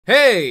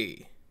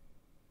Hey!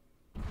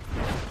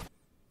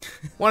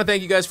 Want to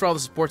thank you guys for all the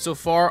support so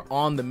far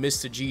on the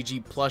Mista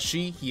GG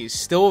plushie. He is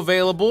still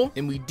available,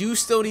 and we do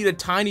still need a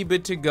tiny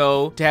bit to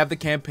go to have the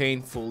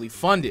campaign fully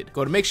funded.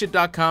 Go to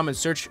makeshit.com and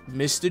search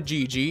Mista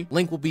GG.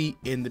 Link will be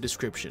in the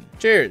description.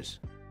 Cheers!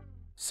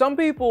 Some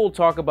people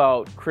talk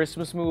about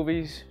Christmas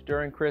movies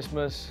during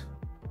Christmas.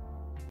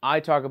 I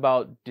talk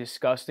about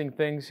disgusting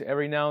things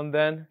every now and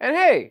then. And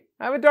hey,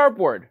 I have a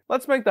dartboard.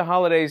 Let's make the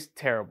holidays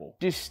terrible.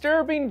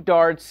 Disturbing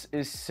darts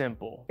is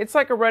simple. It's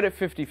like a Reddit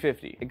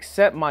 50-50,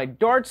 except my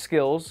dart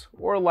skills,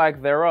 or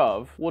lack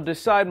thereof, will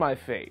decide my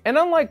fate. And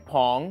unlike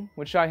Pong,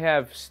 which I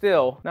have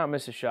still not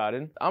missed a shot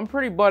in, I'm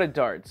pretty butt at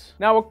darts.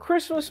 Now, a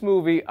Christmas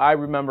movie I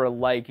remember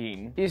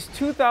liking is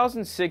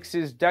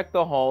 2006's Deck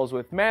the Halls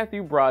with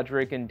Matthew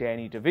Broderick and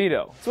Danny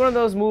DeVito. It's one of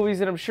those movies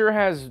that I'm sure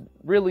has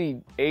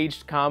really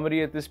aged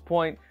comedy at this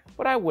point,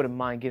 but I wouldn't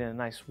mind getting a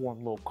nice warm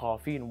little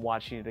coffee and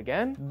watching it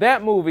again.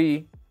 That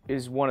movie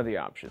is one of the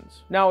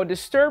options. Now, a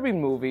disturbing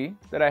movie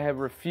that I have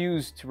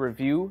refused to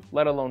review,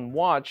 let alone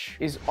watch,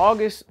 is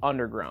August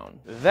Underground.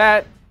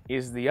 That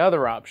is the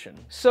other option.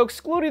 So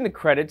excluding the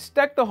credits,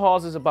 Deck the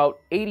Halls is about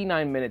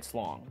 89 minutes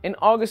long, and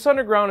August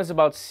Underground is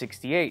about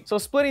 68. So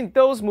splitting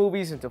those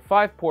movies into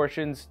 5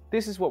 portions,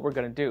 this is what we're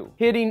gonna do.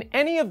 Hitting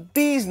any of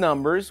these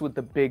numbers with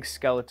the big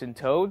skeleton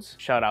toads,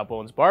 shout out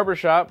Bones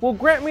Barbershop, will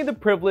grant me the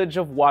privilege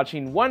of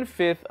watching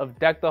 1/5 of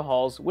Deck the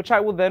Halls, which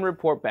I will then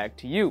report back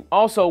to you.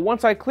 Also,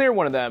 once I clear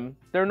one of them,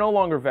 they're no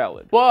longer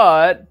valid.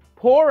 But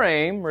poor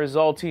aim,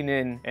 resulting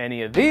in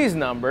any of these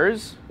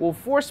numbers, will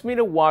force me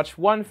to watch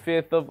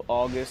 1/5 of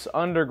August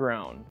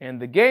Underground. And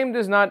the game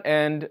does not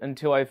end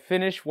until I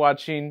finish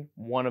watching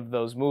one of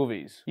those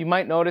movies. You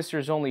might notice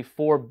there's only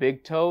 4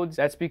 big toads.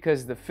 That's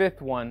because the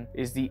 5th one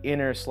is the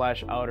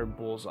inner/outer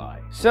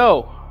bullseye.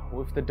 So,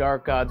 with the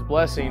Dark God's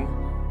blessing,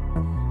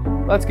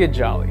 let's get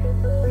jolly.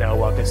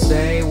 Now I can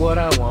say what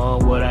I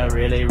want, what I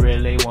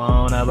really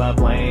want about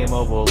playing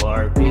mobile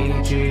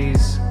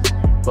RPGs.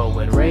 But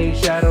when Raid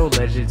Shadow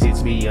Legends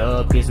hits me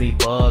up, gives me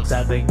bugs,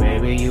 I think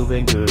maybe you've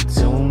been good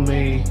to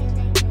me.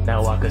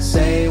 Now I could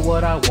say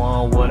what I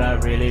want, what I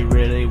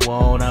really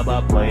want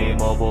about playing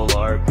mobile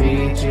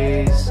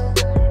RPGs.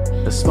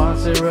 The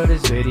sponsor of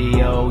this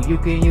video, you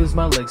can use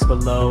my links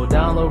below.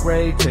 Download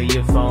Raid to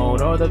your phone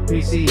or the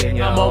PC in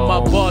your home. I'm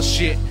on my boss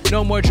shit,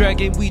 no more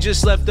dragging, we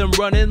just left them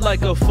running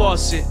like a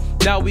faucet.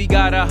 Now we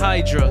got a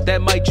Hydra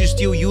that might just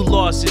deal you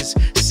losses.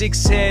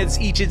 6 heads,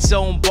 each its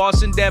own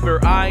boss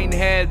endeavor. I ain't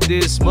had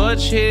this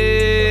much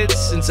hits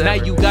since ever.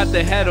 Now you got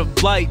the head of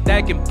Blight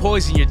that can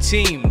poison your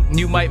team.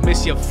 You might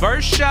miss your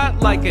first shot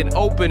like an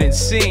opening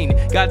scene.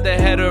 Got the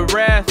head of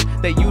Wrath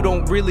that you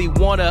don't really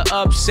wanna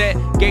upset.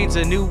 Gains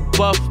a new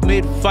buff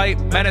mid-fight,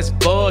 man, that's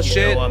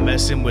bullshit. You know I'm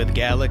messing with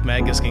Gallic,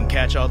 Magus can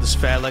catch all this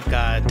phallic.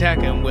 I attack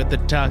him with the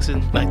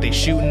toxin like they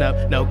shooting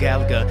up no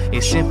Galaga.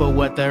 It's simple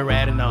what they're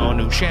adding on.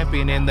 New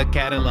champion in the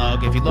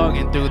catalog. If you log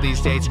in through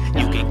these dates,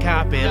 you can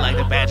copy it like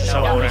a badge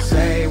of honor.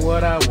 Say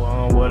what I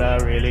want, what I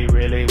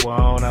really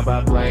want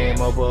about playing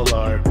mobile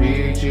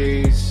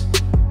RPGs.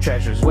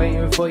 Treasures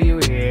waiting for you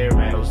here,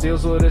 and those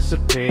deals will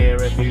disappear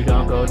if you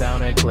don't go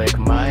down and click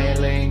my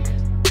link.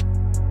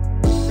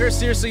 There's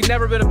seriously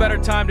never been a better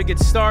time to get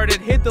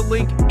started. Hit the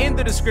link in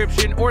the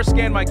description or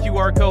scan my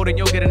QR code and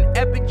you'll get an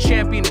epic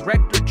champion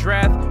Rector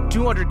Draft,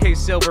 200k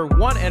silver,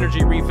 1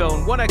 energy refill,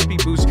 and 1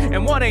 XP boost,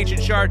 and 1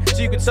 ancient shard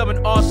so you can summon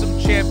awesome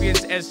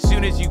champions as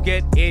soon as you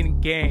get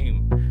in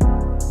game.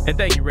 And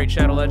thank you Raid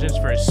Shadow Legends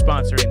for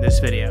sponsoring this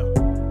video.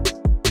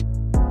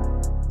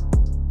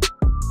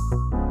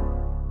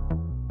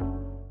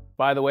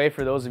 By the way,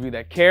 for those of you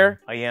that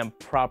care, I am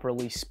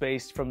properly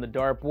spaced from the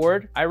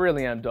dartboard. I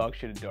really am dog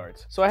shit at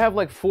darts. So I have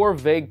like 4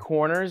 vague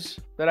corners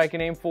that I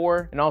can aim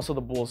for, and also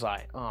the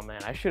bullseye. Oh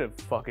man, I should have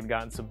fucking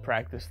gotten some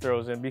practice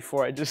throws in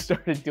before I just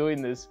started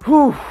doing this.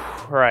 Whew.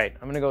 All right,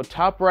 I'm gonna go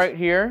top right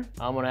here.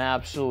 I'm gonna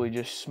absolutely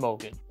just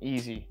smoke it.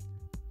 Easy.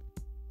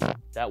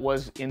 That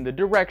was in the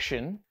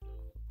direction.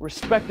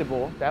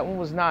 Respectable. That one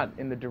was not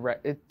in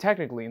the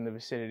technically in the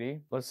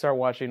vicinity. Let's start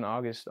watching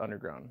August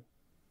Underground.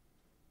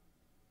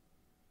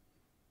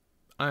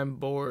 I'm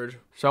bored.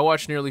 So I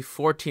watched nearly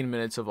 14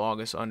 minutes of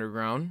August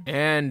Underground,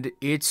 and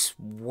it's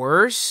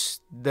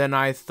worse than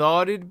I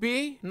thought it'd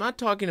be. I'm not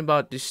talking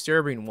about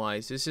disturbing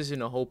wise. This isn't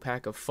a whole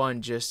pack of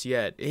fun just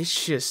yet.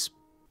 It's just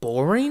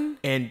boring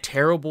and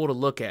terrible to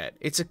look at.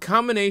 It's a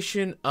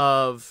combination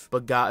of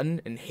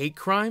Begotten and hate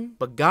crime.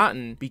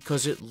 Begotten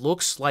because it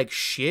looks like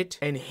shit,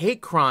 and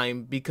hate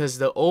crime because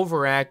the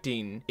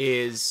overacting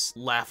is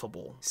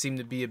laughable. Seem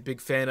to be a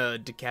big fan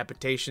of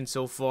decapitation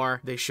so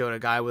far. They showed a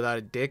guy without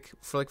a dick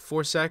for like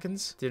 4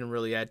 seconds. Didn't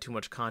really add too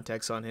much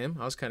context on him.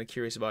 I was kind of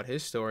curious about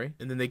his story.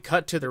 And then they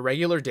cut to the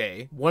regular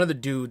day. One of the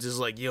dudes is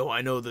like, yo,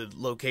 I know the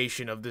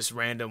location of this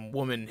random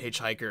woman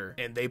hitchhiker,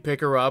 and they pick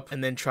her up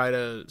and then try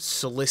to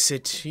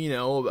solicit expect, you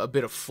know, a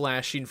bit of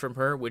flashing from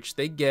her, which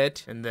they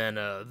get. And then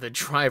the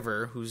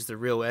driver, who's the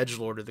real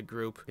edgelord of the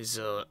group, is,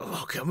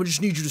 okay, I'm gonna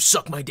just need you to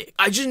suck my dick.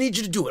 I just need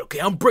you to do it, okay?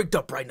 I'm bricked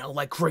up right now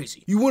like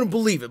crazy. You wouldn't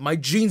believe it. My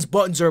jeans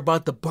buttons are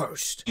about to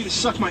burst. You to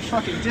suck my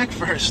fucking dick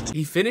first.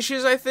 He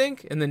finishes, I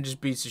think, and then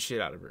just beats the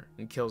shit out of her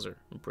and kills her,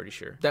 I'm pretty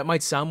sure. That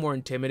might sound more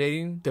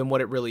intimidating than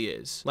what it really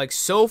is. Like,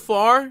 so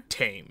far,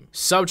 tame.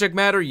 Subject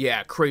matter,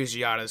 yeah,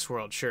 crazy out of this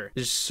world, sure.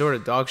 Just sort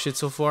of dog shit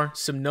so far.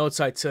 Some notes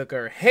I took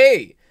are,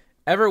 hey,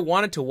 ever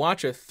wanted to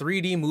watch a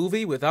 3D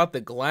movie without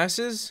the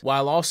glasses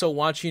while also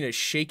watching a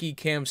shaky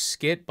cam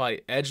skit by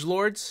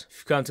edgelords?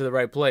 You've gone to the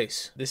right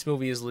place. This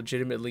movie is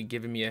legitimately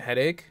giving me a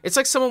headache. It's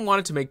like someone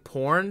wanted to make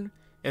porn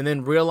and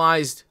then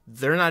realized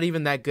they're not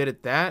even that good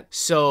at that,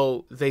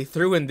 so they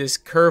threw in this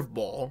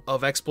curveball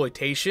of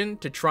exploitation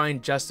to try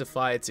and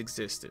justify its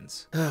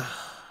existence.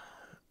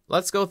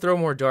 Let's go throw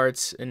more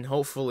darts and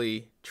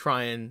hopefully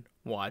try and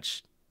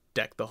watch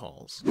Deck the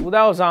Halls. Well,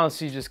 that was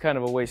honestly just kind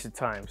of a waste of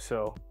time,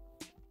 so...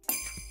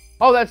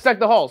 Oh, that's Deck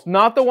the Halls.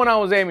 Not the one I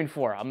was aiming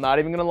for. I'm not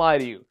even gonna lie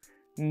to you.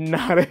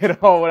 Not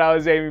at all what I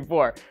was aiming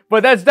for.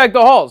 But that's Deck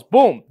the Halls.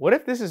 Boom. What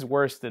if this is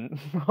worse than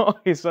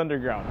August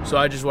Underground? So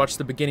I just watched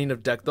the beginning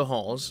of Deck the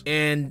Halls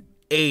and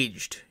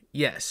aged.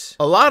 Yes.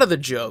 A lot of the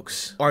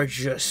jokes are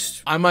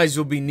just, I might as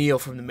well be Neo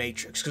from the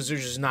Matrix because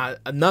there's just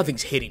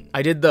nothing's hitting.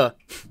 I did the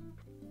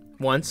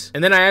once,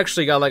 and then I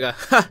actually got like a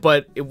ha,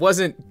 but it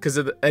wasn't because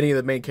of any of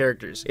the main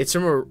characters. It's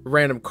from a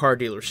random car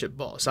dealership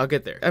boss. I'll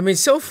get there. I mean,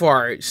 so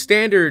far,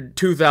 standard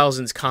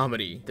 2000s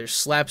comedy. There's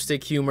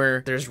slapstick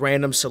humor, there's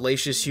random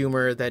salacious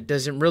humor that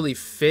doesn't really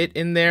fit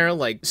in there.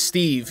 Like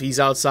Steve,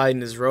 he's outside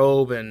in his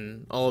robe,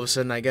 and all of a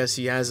sudden, I guess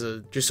he has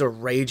just a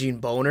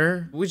raging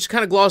boner. We just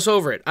kind of gloss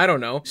over it. I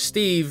don't know.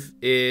 Steve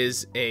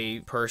is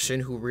a person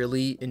who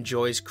really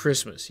enjoys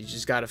Christmas. He's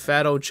just got a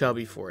fat old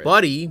chubby for it.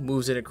 Buddy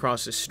moves in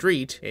across the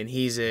street, and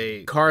he's a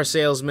car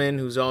salesman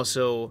who's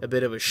also a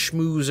bit of a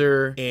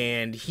schmoozer,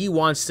 and he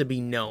wants to be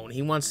known.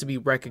 He wants to be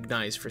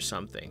recognized for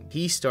something.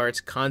 He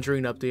starts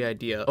conjuring up the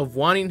idea of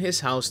wanting his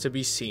house to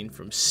be seen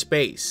from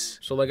space.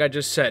 So like I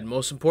just said,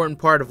 most important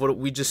part of what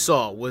we just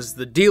saw was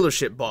the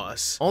dealership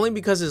boss. Only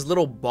because his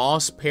little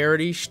boss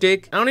parody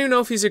shtick, I don't even know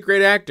if he's a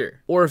great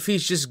actor or if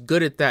he's just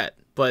good at that,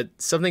 but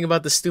something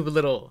about the stupid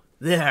little,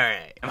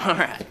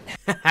 alright.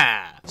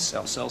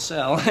 Sell, sell,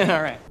 sell.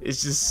 All right.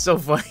 It's just so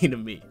funny to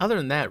me. Other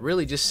than that,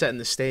 really just setting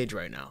the stage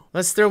right now.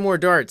 Let's throw more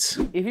darts.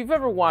 If you've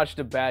ever watched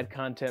a bad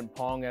content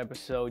Pong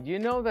episode, you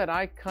know that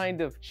I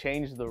kind of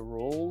change the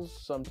rules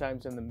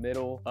sometimes in the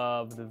middle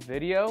of the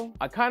video.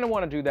 I kind of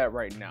want to do that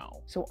right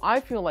now. So I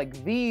feel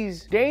like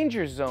these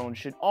danger zones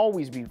should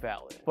always be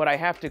valid, but I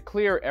have to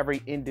clear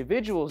every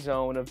individual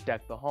zone of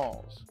Deck the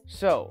Halls.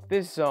 So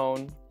this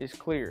zone is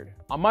cleared.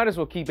 I might as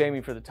well keep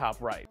aiming for the top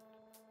right.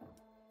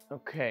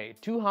 Okay,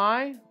 too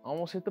high,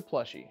 almost hit the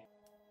plushie.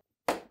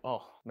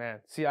 Oh, man.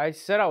 See, I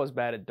said I was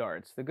bad at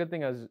darts. The good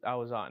thing is I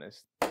was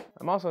honest.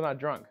 I'm also not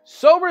drunk.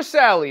 Sober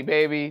Sally,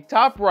 baby.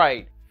 Top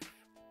right.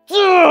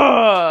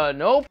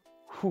 Nope.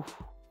 Whew.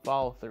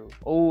 Follow through.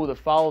 Oh, the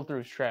follow through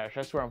is trash.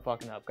 That's where I'm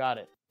fucking up. Got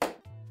it.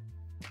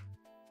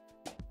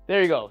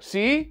 There you go.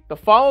 See? The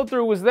follow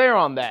through was there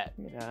on that.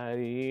 Get out of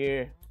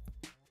here.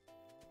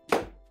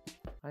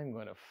 I'm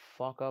gonna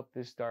fuck up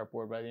this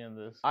dartboard by the end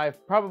of this.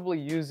 I've probably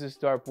used this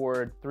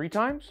dartboard 3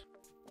 times.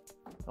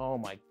 Oh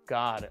my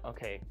god.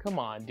 Okay, come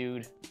on,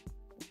 dude.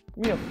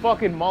 Give me a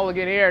fucking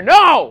mulligan here.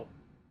 No!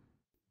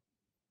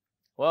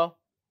 Well.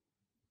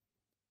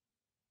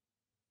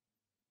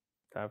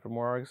 Time for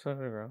more August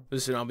Underground.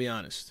 Listen, I'll be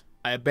honest.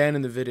 I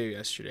abandoned the video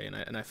yesterday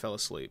and I fell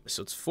asleep.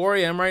 So it's 4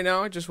 a.m. right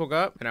now. I just woke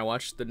up and I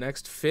watched the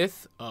next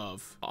 5th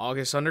of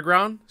August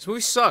Underground. This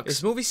movie sucks.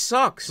 This movie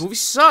sucks. This movie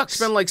sucks.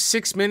 Spent like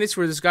 6 minutes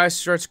where this guy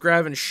starts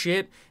grabbing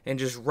shit and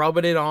just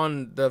rubbing it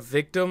on the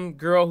victim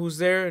girl who's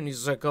there. And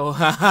he's like, oh,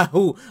 ha ha,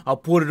 hoo, I'll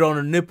put it on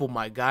a nipple,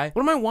 my guy.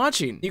 What am I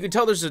watching? You can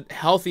tell there's a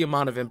healthy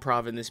amount of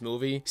improv in this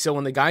movie. So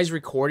when the guy's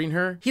recording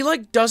her, he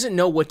like doesn't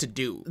know what to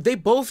do. They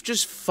both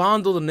just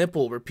fondle the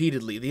nipple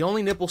repeatedly. The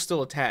only nipple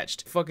still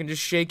attached. Fucking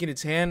just shaking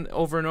its hand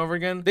over and over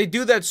again. They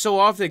do that so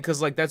often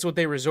because like that's what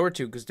they resort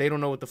to because they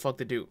don't know what the fuck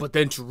to do. But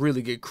then to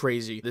really get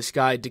crazy, this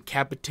guy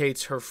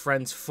decapitates her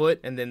friend's foot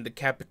and then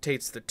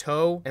decapitates the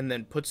toe and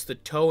then puts the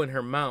toe in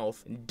her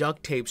mouth and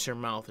duct tapes her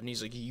mouth, and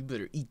he's like, you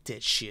better eat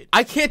that shit.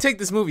 I can't take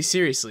this movie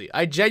seriously.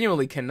 I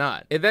genuinely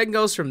cannot. It then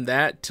goes from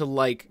that to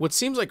like what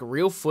seems like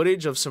real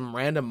footage of some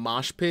random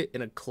mosh pit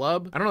in a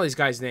club. I don't know these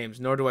guys' names,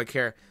 nor do I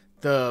care.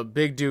 The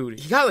big dude,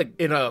 he got like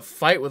in a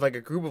fight with like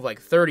a group of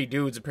like 30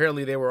 dudes.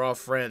 Apparently they were all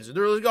friends.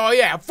 They're like, oh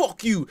yeah,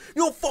 fuck you.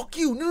 No, fuck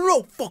you.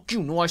 No, fuck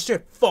you. No, I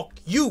said fuck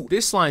you.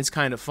 This line's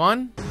kind of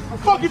fun. You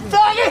fucking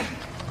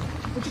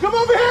faggot! Would you come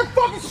over here and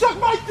fucking suck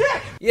my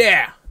dick?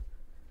 Yeah.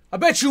 I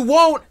bet you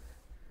won't.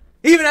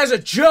 Even as a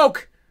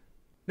joke.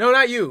 No,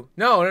 not you.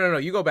 No.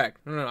 You go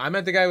back. No. I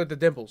meant the guy with the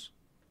dimples.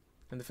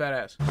 And the fat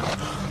ass.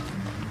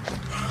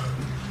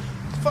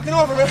 Fucking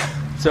over, man.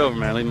 It's over,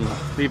 man. Leave him alone.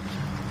 Leave.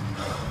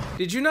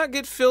 Did you not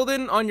get filled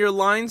in on your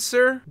line,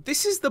 sir?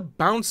 This is the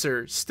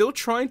bouncer still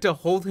trying to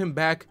hold him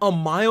back a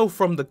mile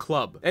from the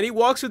club. And he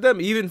walks with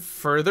them even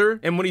further.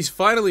 And when he's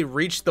finally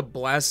reached the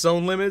blast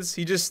zone limits,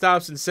 he just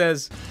stops and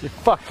says,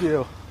 Fuck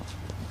you.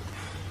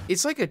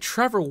 It's like a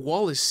Trevor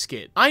Wallace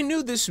skit. I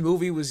knew this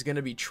movie was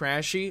gonna be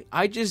trashy.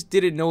 I just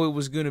didn't know it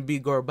was gonna be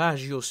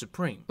Garbaggio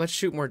Supreme. Let's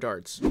shoot more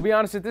darts. To be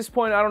honest, at this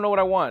point, I don't know what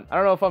I want. I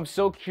don't know if I'm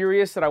so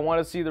curious that I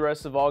want to see the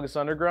rest of August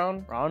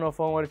Underground, or I don't know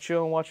if I want to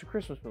chill and watch a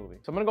Christmas movie.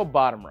 So I'm gonna go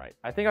bottom right.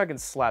 I think I can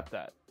slap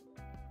that.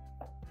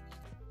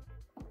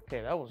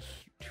 Okay, that was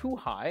too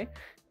high.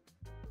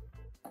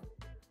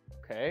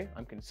 Okay,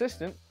 I'm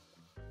consistent.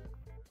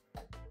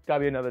 Gotta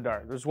be another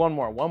dart. There's one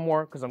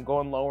more, because I'm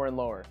going lower and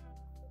lower.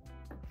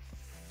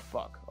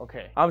 Fuck,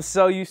 okay. I'm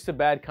so used to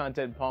bad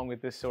content Pong with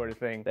this sort of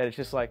thing that it's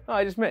just like, oh,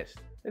 I just missed.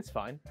 It's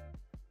fine.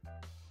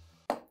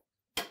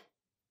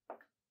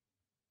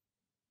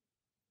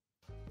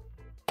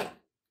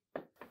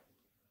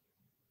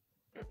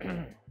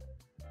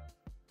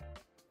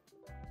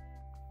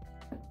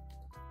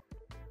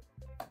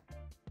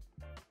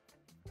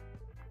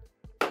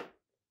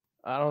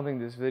 I don't think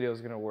this video is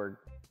gonna work.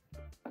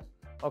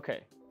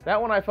 Okay,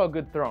 that one I felt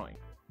good throwing.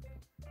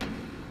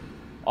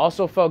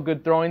 Also felt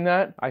good throwing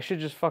that. I should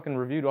just fucking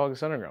reviewed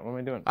August Underground. What am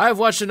I doing? I've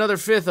watched another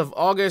fifth of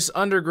August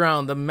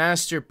Underground, the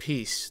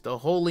masterpiece, the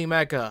holy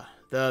mecca,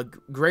 the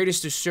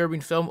greatest disturbing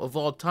film of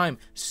all time,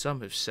 some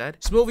have said.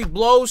 This movie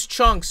blows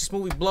chunks. This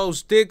movie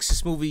blows dicks.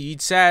 This movie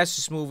eats ass.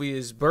 This movie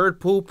is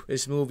bird poop.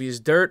 This movie is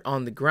dirt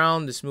on the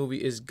ground. This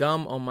movie is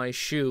gum on my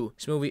shoe.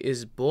 This movie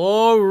is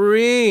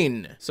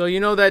boring. So you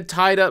know that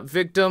tied up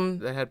victim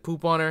that had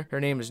poop on her? Her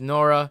name is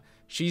Nora.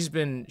 She's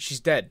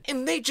dead.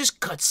 And they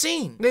just cut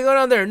scene. They go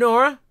down there,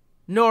 Nora.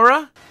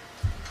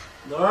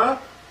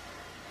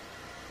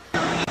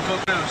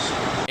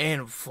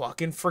 And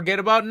fucking forget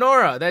about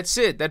Nora. That's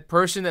it. That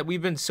person that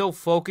we've been so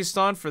focused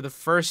on for the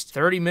first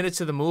 30 minutes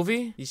of the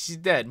movie, she's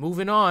dead.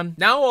 Moving on.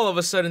 Now all of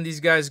a sudden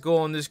these guys go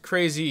on this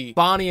crazy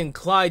Bonnie and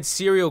Clyde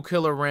serial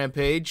killer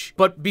rampage.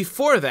 But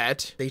before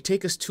that, they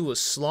take us to a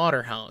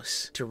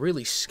slaughterhouse to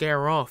really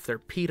scare off their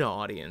PETA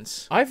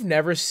audience. I've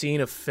never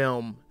seen a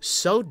film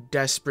so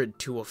desperate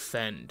to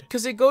offend.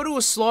 Because they go to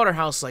a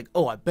slaughterhouse like,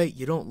 oh, I bet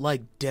you don't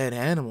like dead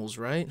animals,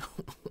 right?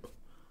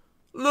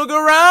 Look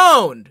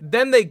around!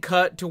 Then they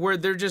cut to where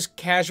they're just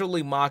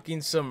casually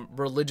mocking some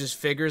religious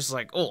figures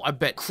like, oh, I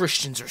bet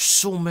Christians are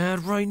so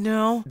mad right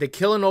now. They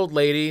kill an old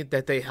lady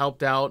that they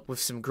helped out with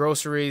some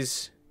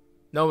groceries.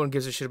 No one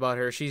gives a shit about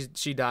her. She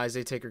dies.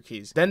 They take her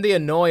keys. Then they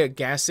annoy a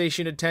gas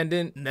station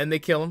attendant, and then they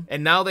kill him.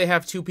 And now they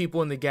have two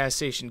people in the gas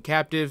station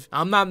captive.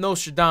 I'm not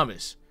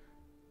Nostradamus.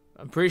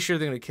 I'm pretty sure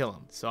they're gonna kill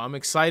him. So I'm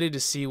excited to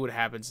see what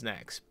happens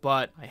next.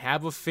 But I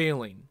have a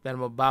feeling that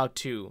I'm about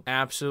to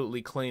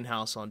absolutely clean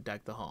house on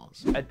Deck the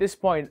Halls. At this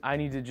point, I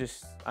need to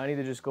just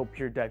go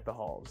pure Deck the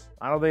Halls.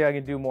 I don't think I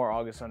can do more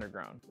August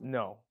Underground.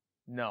 No.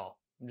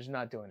 I'm just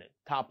not doing it.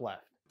 Top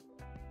left.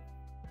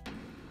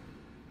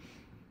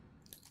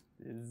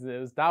 It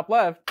was top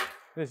left.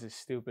 This is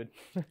stupid.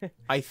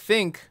 I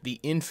think the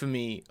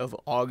infamy of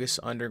August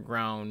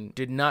Underground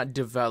did not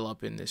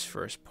develop in this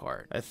first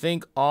part. I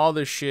think all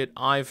the shit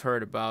I've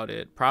heard about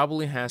it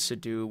probably has to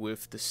do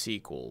with the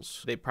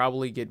sequels. They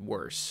probably get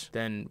worse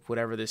than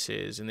whatever this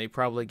is, and they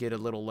probably get a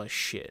little less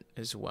shit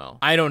as well.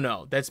 I don't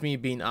know. That's me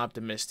being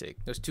optimistic.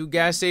 Those two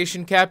gas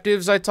station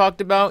captives I talked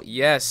about,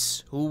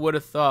 yes. Who would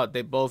have thought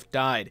they both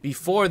died?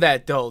 Before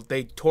that, though,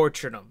 they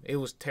tortured them. It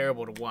was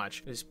terrible to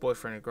watch. His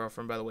boyfriend and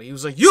girlfriend, by the way, he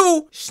was like,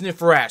 you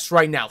sniff her ass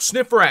right now,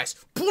 sniff her ass,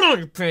 put on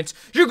your pants,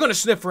 you're gonna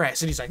sniff her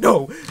ass. And he's like,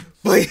 no,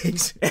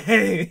 please,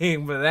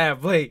 anything but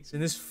that, please.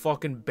 And this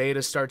fucking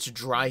beta starts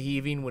dry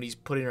heaving when he's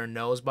putting her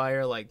nose by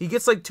her. Like, he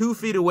gets like 2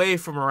 feet away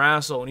from her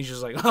asshole and he's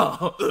just like,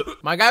 oh.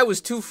 My guy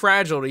was too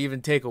fragile to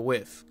even take a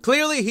whiff.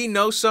 Clearly he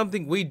knows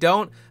something we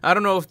don't. I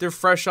don't know if they're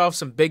fresh off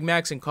some Big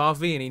Macs and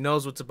coffee and he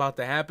knows what's about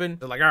to happen.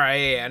 They're like, all right,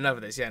 yeah, enough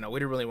of this. Yeah, no, we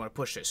didn't really want to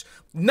push this.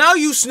 Now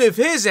you sniff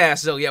his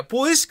ass though. Yeah,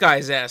 pull this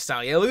guy's ass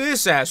out. Yeah, look at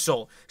this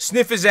asshole.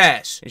 Sniff his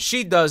ass. And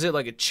she does it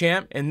like a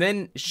champ. And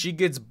then she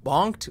gets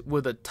bonked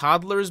with a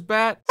toddler's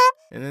bat.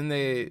 And then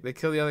they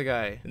kill the other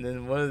guy. And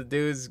then one of the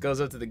dudes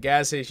goes up to the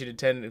gas station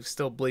attendant who's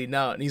still bleeding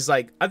out. And he's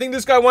like, I think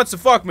this guy wants to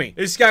fuck me.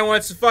 This guy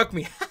wants to fuck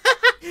me.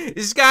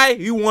 This guy,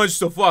 he wants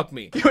to fuck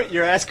me.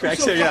 Your ass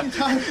cracks, so yeah.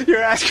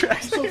 Your ass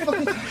cracks.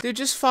 Dude,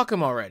 just fuck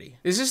him already.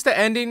 Is this the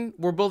ending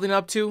we're building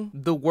up to?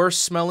 The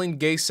worst smelling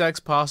gay sex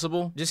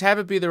possible? Just have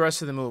it be the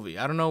rest of the movie.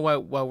 I don't know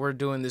why we're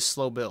doing this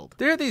slow build.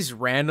 There are these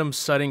random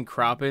sudden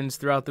crop-ins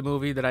throughout the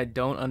movie that I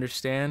don't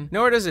understand.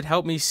 Nor does it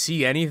help me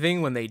see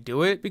anything when they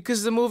do it,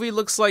 because the movie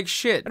looks like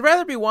shit. I'd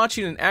rather be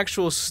watching an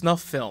actual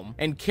snuff film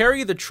and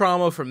carry the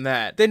trauma from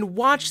that than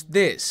watch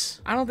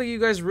this. I don't think you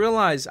guys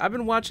realize I've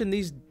been watching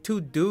these two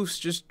doofs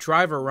just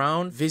drive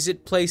around,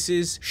 visit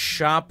places,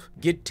 shop,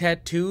 get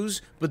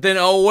tattoos, but then,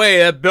 oh wait,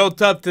 that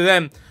built up to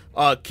them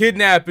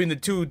kidnapping the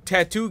two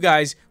tattoo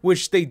guys,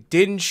 which they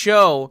didn't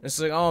show. It's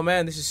like, oh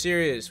man, this is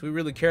serious. We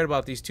really cared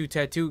about these two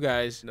tattoo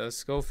guys.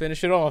 Let's go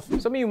finish it off.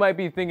 Some of you might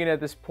be thinking at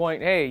this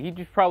point, hey, he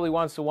just probably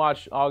wants to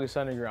watch August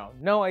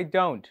Underground. No, I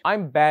don't.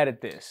 I'm bad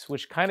at this,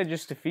 which kind of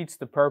just defeats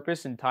the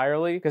purpose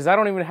entirely, because I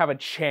don't even have a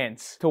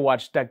chance to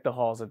watch Deck the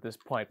Halls at this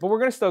point. But we're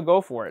gonna still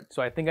go for it.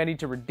 So I think I need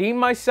to redeem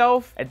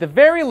myself, at the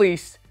very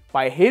least,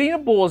 by hitting a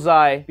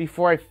bullseye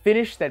before I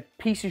finish that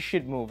piece of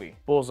shit movie.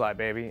 Bullseye,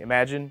 baby.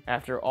 Imagine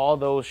after all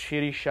those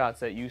shitty shots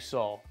that you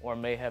saw, or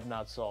may have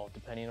not saw,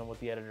 depending on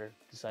what the editor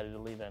decided to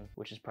leave in,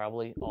 which is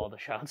probably all the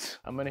shots.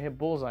 I'm gonna hit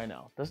bullseye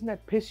now. Doesn't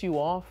that piss you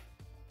off?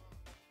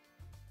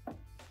 A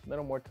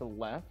little more to the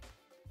left.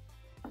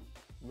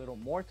 A little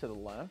more to the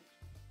left.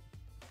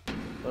 A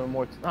little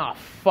more to... Ah,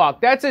 fuck.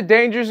 That's a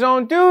danger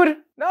zone, dude!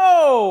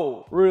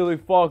 No! Really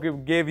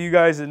fucking gave you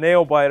guys a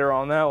nail biter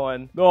on that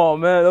one. Oh,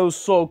 man, that was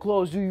so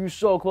close, dude. You were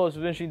so close to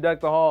finishing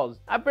Deck the Halls.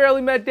 I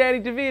barely met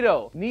Danny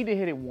DeVito. Need to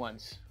hit it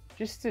once.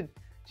 Just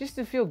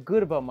to feel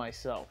good about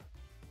myself.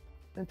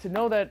 And to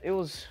know that it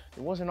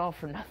wasn't all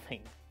for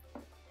nothing.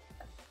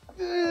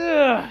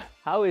 Ugh.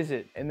 How is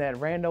it in that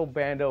Rando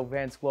Bando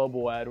Vance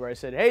Global ad where I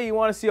said, hey, you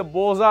want to see a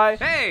bullseye?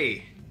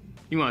 Hey!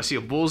 You want to see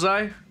a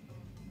bullseye?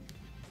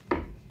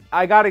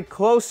 I got it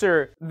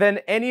closer than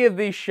any of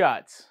these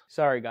shots.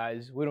 Sorry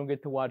guys, we don't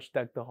get to watch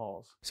Deck the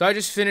Halls. So I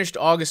just finished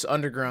August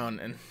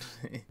Underground, and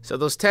so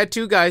those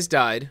tattoo guys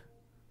died.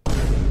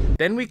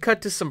 Then we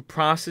cut to some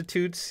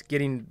prostitutes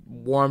getting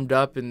warmed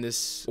up in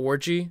this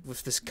orgy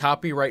with this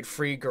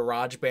copyright-free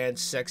garage band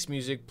sex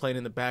music playing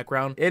in the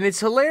background. And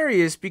it's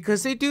hilarious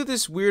because they do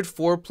this weird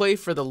foreplay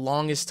for the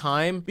longest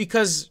time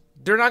because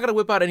they're not gonna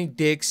whip out any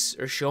dicks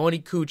or show any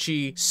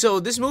coochie. So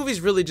this movie's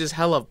really just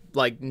hella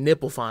like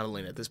nipple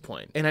fondling at this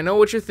point. And I know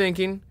what you're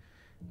thinking.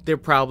 They're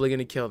probably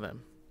gonna kill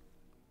them.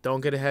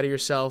 Don't get ahead of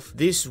yourself.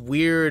 This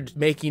weird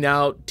making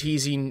out,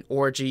 teasing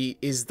orgy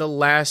is the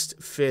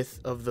last fifth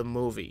of the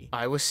movie.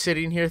 I was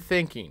sitting here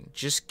thinking,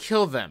 just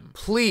kill them,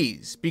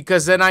 please,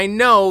 because then I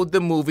know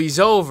the movie's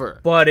over.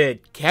 But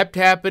it kept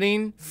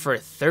happening for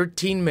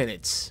 13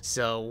 minutes.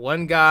 So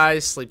one guy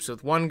sleeps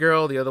with one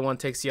girl, the other one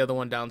takes the other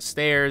one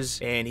downstairs,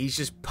 and he's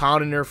just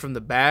pounding her from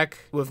the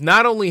back with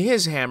not only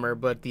his hammer,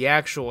 but the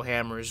actual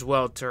hammer as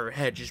well to her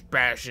head, just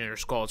bashing her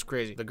skull. It's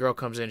crazy. The girl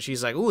comes in,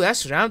 she's like, ooh,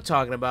 that's what I'm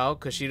talking about,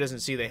 because she doesn't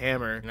see the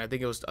hammer, and I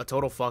think it was a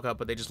total fuck up,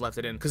 but they just left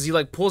it in because he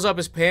like pulls up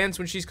his pants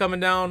when she's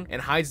coming down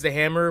and hides the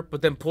hammer,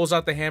 but then pulls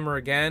out the hammer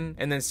again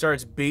and then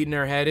starts beating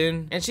her head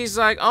in, and she's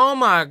like, oh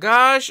my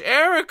gosh,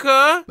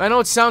 Erica. I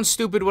know it sounds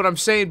stupid what I'm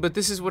saying, but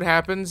this is what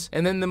happens.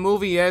 And then the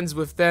movie ends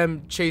with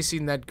them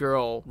chasing that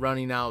girl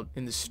running out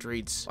in the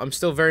streets. I'm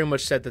still very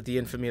much sad that the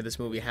infamy of this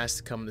movie has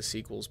to come in the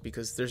sequels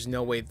because there's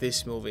no way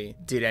this movie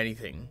did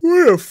anything.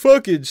 What a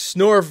fucking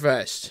snore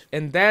fest.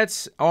 And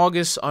that's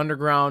August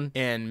Underground,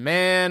 and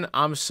man,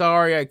 I'm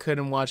sorry I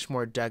couldn't watch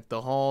more Deck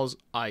the Halls.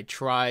 I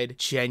tried,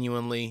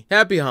 genuinely.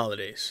 Happy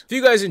holidays. If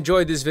you guys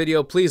enjoyed this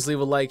video, please leave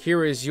a like.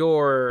 Here is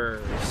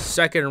your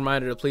second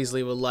reminder to please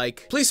leave a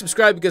like. Please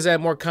subscribe because I have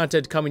more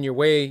content coming your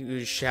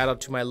way. Shout out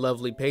to my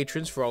lovely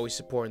patrons for always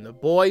supporting the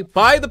boy.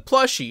 Buy the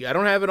plushie. I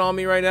don't have it on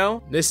me right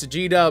now. Mr.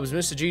 G Dubs,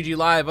 Mr. GG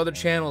Live, other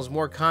channels,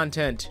 more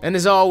content. And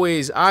as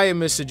always, I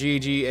am Mr.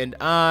 GG and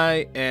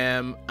I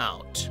am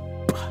out.